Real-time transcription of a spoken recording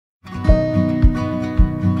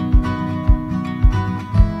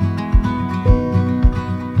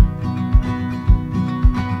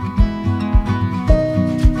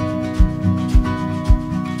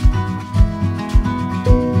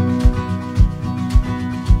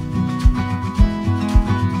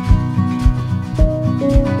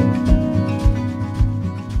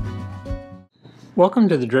Welcome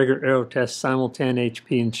to the Draeger Aerotest Simultan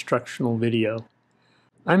HP instructional video.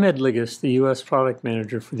 I'm Ed Liggis, the U.S. Product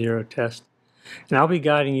Manager for the Aerotest, and I'll be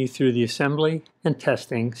guiding you through the assembly and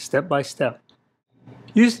testing step by step.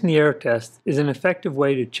 Using the Aerotest is an effective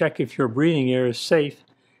way to check if your breathing air is safe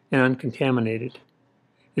and uncontaminated.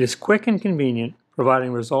 It is quick and convenient,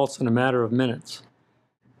 providing results in a matter of minutes.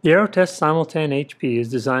 The Aerotest Simultan HP is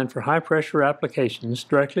designed for high-pressure applications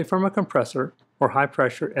directly from a compressor or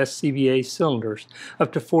high-pressure SCBA cylinders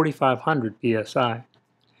up to 4,500 psi.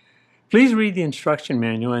 Please read the instruction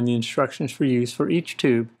manual and the instructions for use for each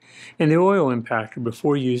tube and the oil impactor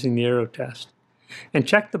before using the Aerotest, and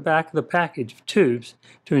check the back of the package of tubes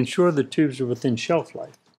to ensure the tubes are within shelf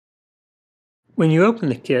life. When you open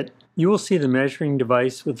the kit, you will see the measuring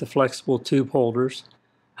device with the flexible tube holders,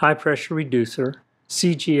 high-pressure reducer,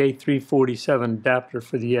 CGA 347 adapter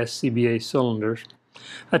for the SCBA cylinders,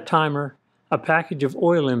 a timer, a package of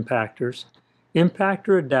oil impactors,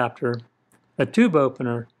 impactor adapter, a tube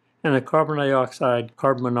opener, and the carbon dioxide,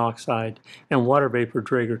 carbon monoxide, and water vapor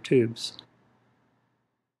Draeger tubes.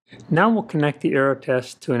 Now we'll connect the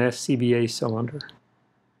Aerotest to an SCBA cylinder.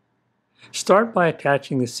 Start by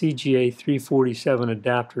attaching the CGA 347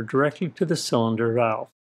 adapter directly to the cylinder valve.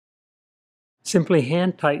 Simply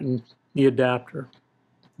hand tighten the adapter.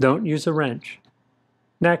 Don't use a wrench.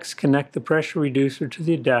 Next, connect the pressure reducer to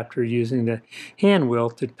the adapter using the hand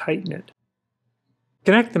wheel to tighten it.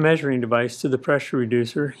 Connect the measuring device to the pressure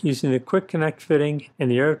reducer using the quick connect fitting,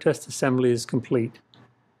 and the Aerotest assembly is complete.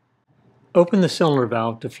 Open the cylinder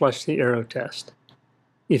valve to flush the Aerotest.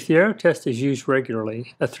 If the Aerotest is used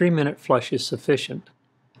regularly, a 3-minute flush is sufficient.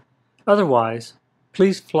 Otherwise,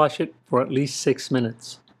 please flush it for at least 6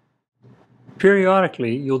 minutes.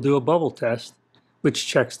 Periodically, you'll do a bubble test, which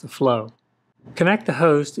checks the flow. Connect the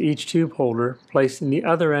hose to each tube holder, placing the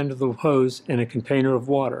other end of the hose in a container of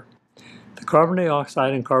water. The carbon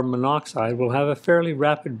dioxide and carbon monoxide will have a fairly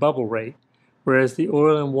rapid bubble rate, whereas the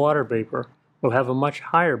oil and water vapor will have a much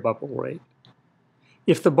higher bubble rate.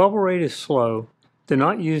 If the bubble rate is slow, do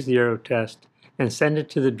not use the Aerotest and send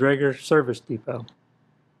it to the Draeger service depot.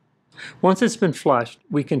 Once it's been flushed,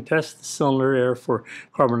 we can test the cylinder air for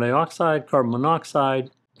carbon dioxide, carbon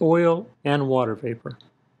monoxide, oil, and water vapor.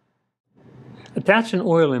 Attach an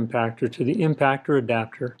oil impactor to the impactor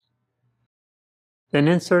adapter, then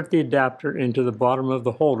insert the adapter into the bottom of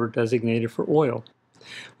the holder designated for oil,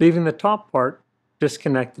 leaving the top part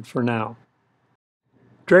disconnected for now.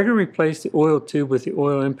 Draeger replaced the oil tube with the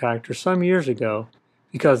oil impactor some years ago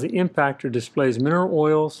because the impactor displays mineral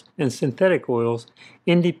oils and synthetic oils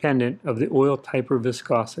independent of the oil type or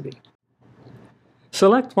viscosity.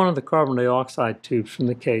 Select one of the carbon dioxide tubes from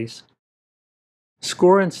the case.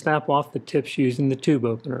 Score and snap off the tips using the tube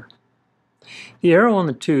opener. The arrow on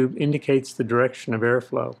the tube indicates the direction of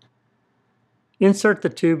airflow. Insert the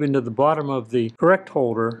tube into the bottom of the correct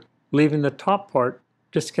holder, leaving the top part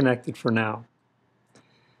disconnected for now.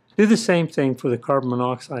 Do the same thing for the carbon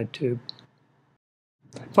monoxide tube.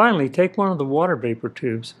 Finally, take one of the water vapor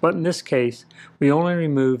tubes, but in this case, we only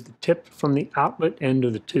remove the tip from the outlet end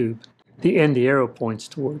of the tube, the end the arrow points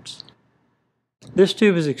towards. This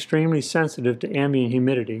tube is extremely sensitive to ambient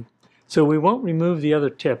humidity, so we won't remove the other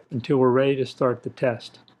tip until we're ready to start the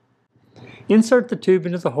test. Insert the tube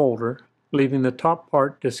into the holder, leaving the top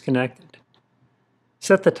part disconnected.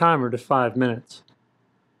 Set the timer to 5 minutes.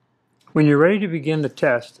 When you're ready to begin the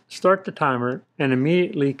test, start the timer and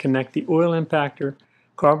immediately connect the oil impactor,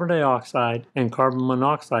 carbon dioxide, and carbon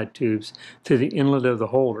monoxide tubes to the inlet of the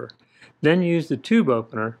holder. Then use the tube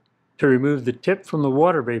opener to remove the tip from the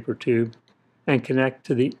water vapor tube and connect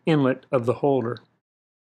to the inlet of the holder.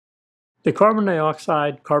 The carbon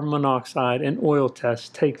dioxide, carbon monoxide, and oil tests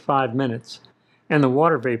take 5 minutes, and the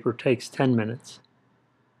water vapor takes 10 minutes.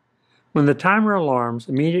 When the timer alarms,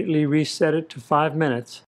 immediately reset it to 5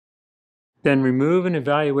 minutes, then remove and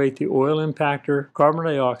evaluate the oil impactor, carbon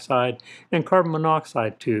dioxide, and carbon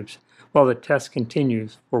monoxide tubes while the test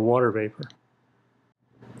continues for water vapor.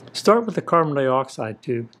 Start with the carbon dioxide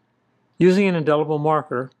tube. Using an indelible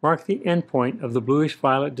marker, mark the endpoint of the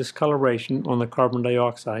bluish-violet discoloration on the carbon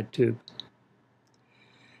dioxide tube.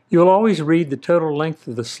 You will always read the total length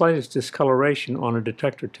of the slightest discoloration on a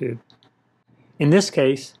detector tube. In this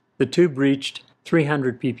case, the tube reached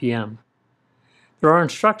 300 ppm. There are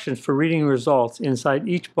instructions for reading results inside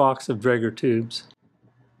each box of Draeger tubes.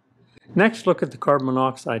 Next, look at the carbon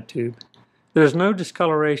monoxide tube. There is no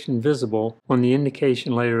discoloration visible on the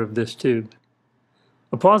indication layer of this tube.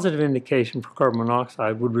 A positive indication for carbon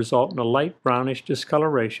monoxide would result in a light brownish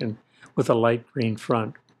discoloration with a light green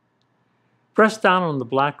front. Press down on the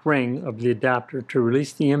black ring of the adapter to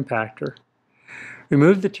release the impactor.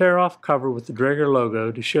 Remove the tear-off cover with the Draeger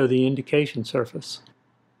logo to show the indication surface.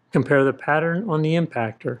 Compare the pattern on the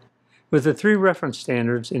impactor with the 3 reference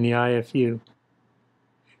standards in the IFU.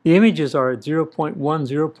 The images are at 0.1,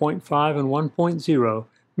 0.5, and 1.0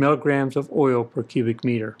 milligrams of oil per cubic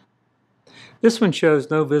meter. This one shows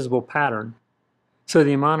no visible pattern, so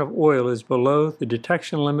the amount of oil is below the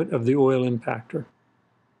detection limit of the oil impactor.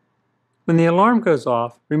 When the alarm goes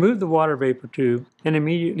off, remove the water vapor tube and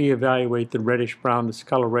immediately evaluate the reddish-brown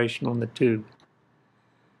discoloration on the tube.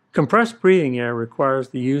 Compressed breathing air requires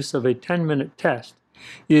the use of a 10-minute test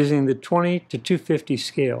using the 20 to 250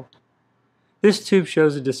 scale. This tube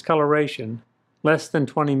shows a discoloration less than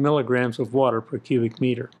 20 milligrams of water per cubic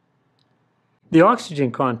meter. The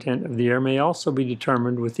oxygen content of the air may also be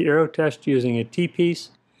determined with the Aerotest using a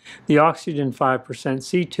T-piece, the oxygen 5%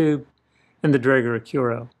 C tube, and the Draeger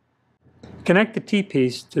Accuro. Connect the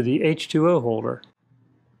T-piece to the H2O holder.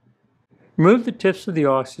 Remove the tips of the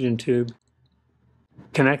oxygen tube.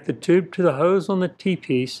 Connect the tube to the hose on the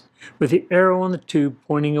T-piece with the arrow on the tube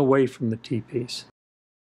pointing away from the T-piece.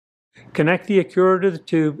 Connect the Accuro to the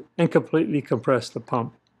tube and completely compress the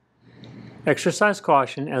pump. Exercise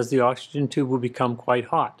caution as the oxygen tube will become quite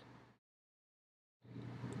hot.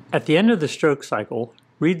 At the end of the stroke cycle,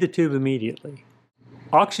 read the tube immediately.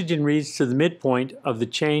 Oxygen reads to the midpoint of the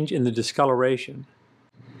change in the discoloration.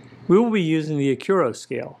 We will be using the Accuro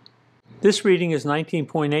scale. This reading is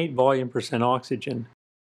 19.8 volume percent oxygen.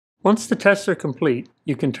 Once the tests are complete,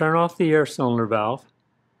 you can turn off the air cylinder valve.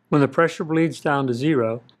 When the pressure bleeds down to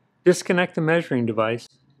 0, disconnect the measuring device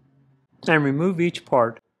and remove each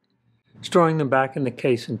part, storing them back in the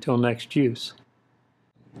case until next use.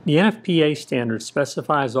 The NFPA standard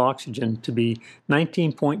specifies oxygen to be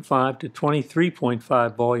 19.5 to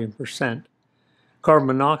 23.5 volume percent, carbon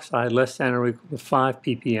monoxide less than or equal to 5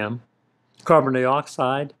 ppm, carbon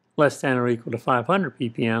dioxide less than or equal to 500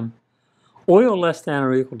 ppm, oil less than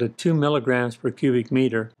or equal to 2 milligrams per cubic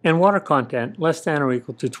meter, and water content less than or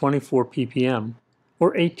equal to 24 ppm,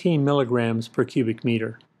 or 18 milligrams per cubic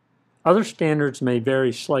meter. Other standards may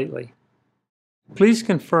vary slightly. Please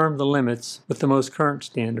confirm the limits with the most current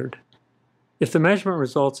standard. If the measurement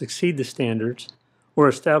results exceed the standards or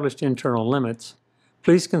established internal limits,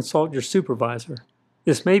 please consult your supervisor.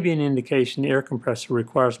 This may be an indication the air compressor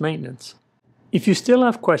requires maintenance. If you still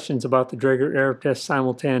have questions about the Draeger Aerotest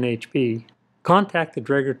Simultan HP, contact the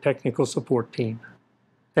Draeger Technical Support Team.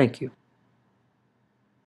 Thank you.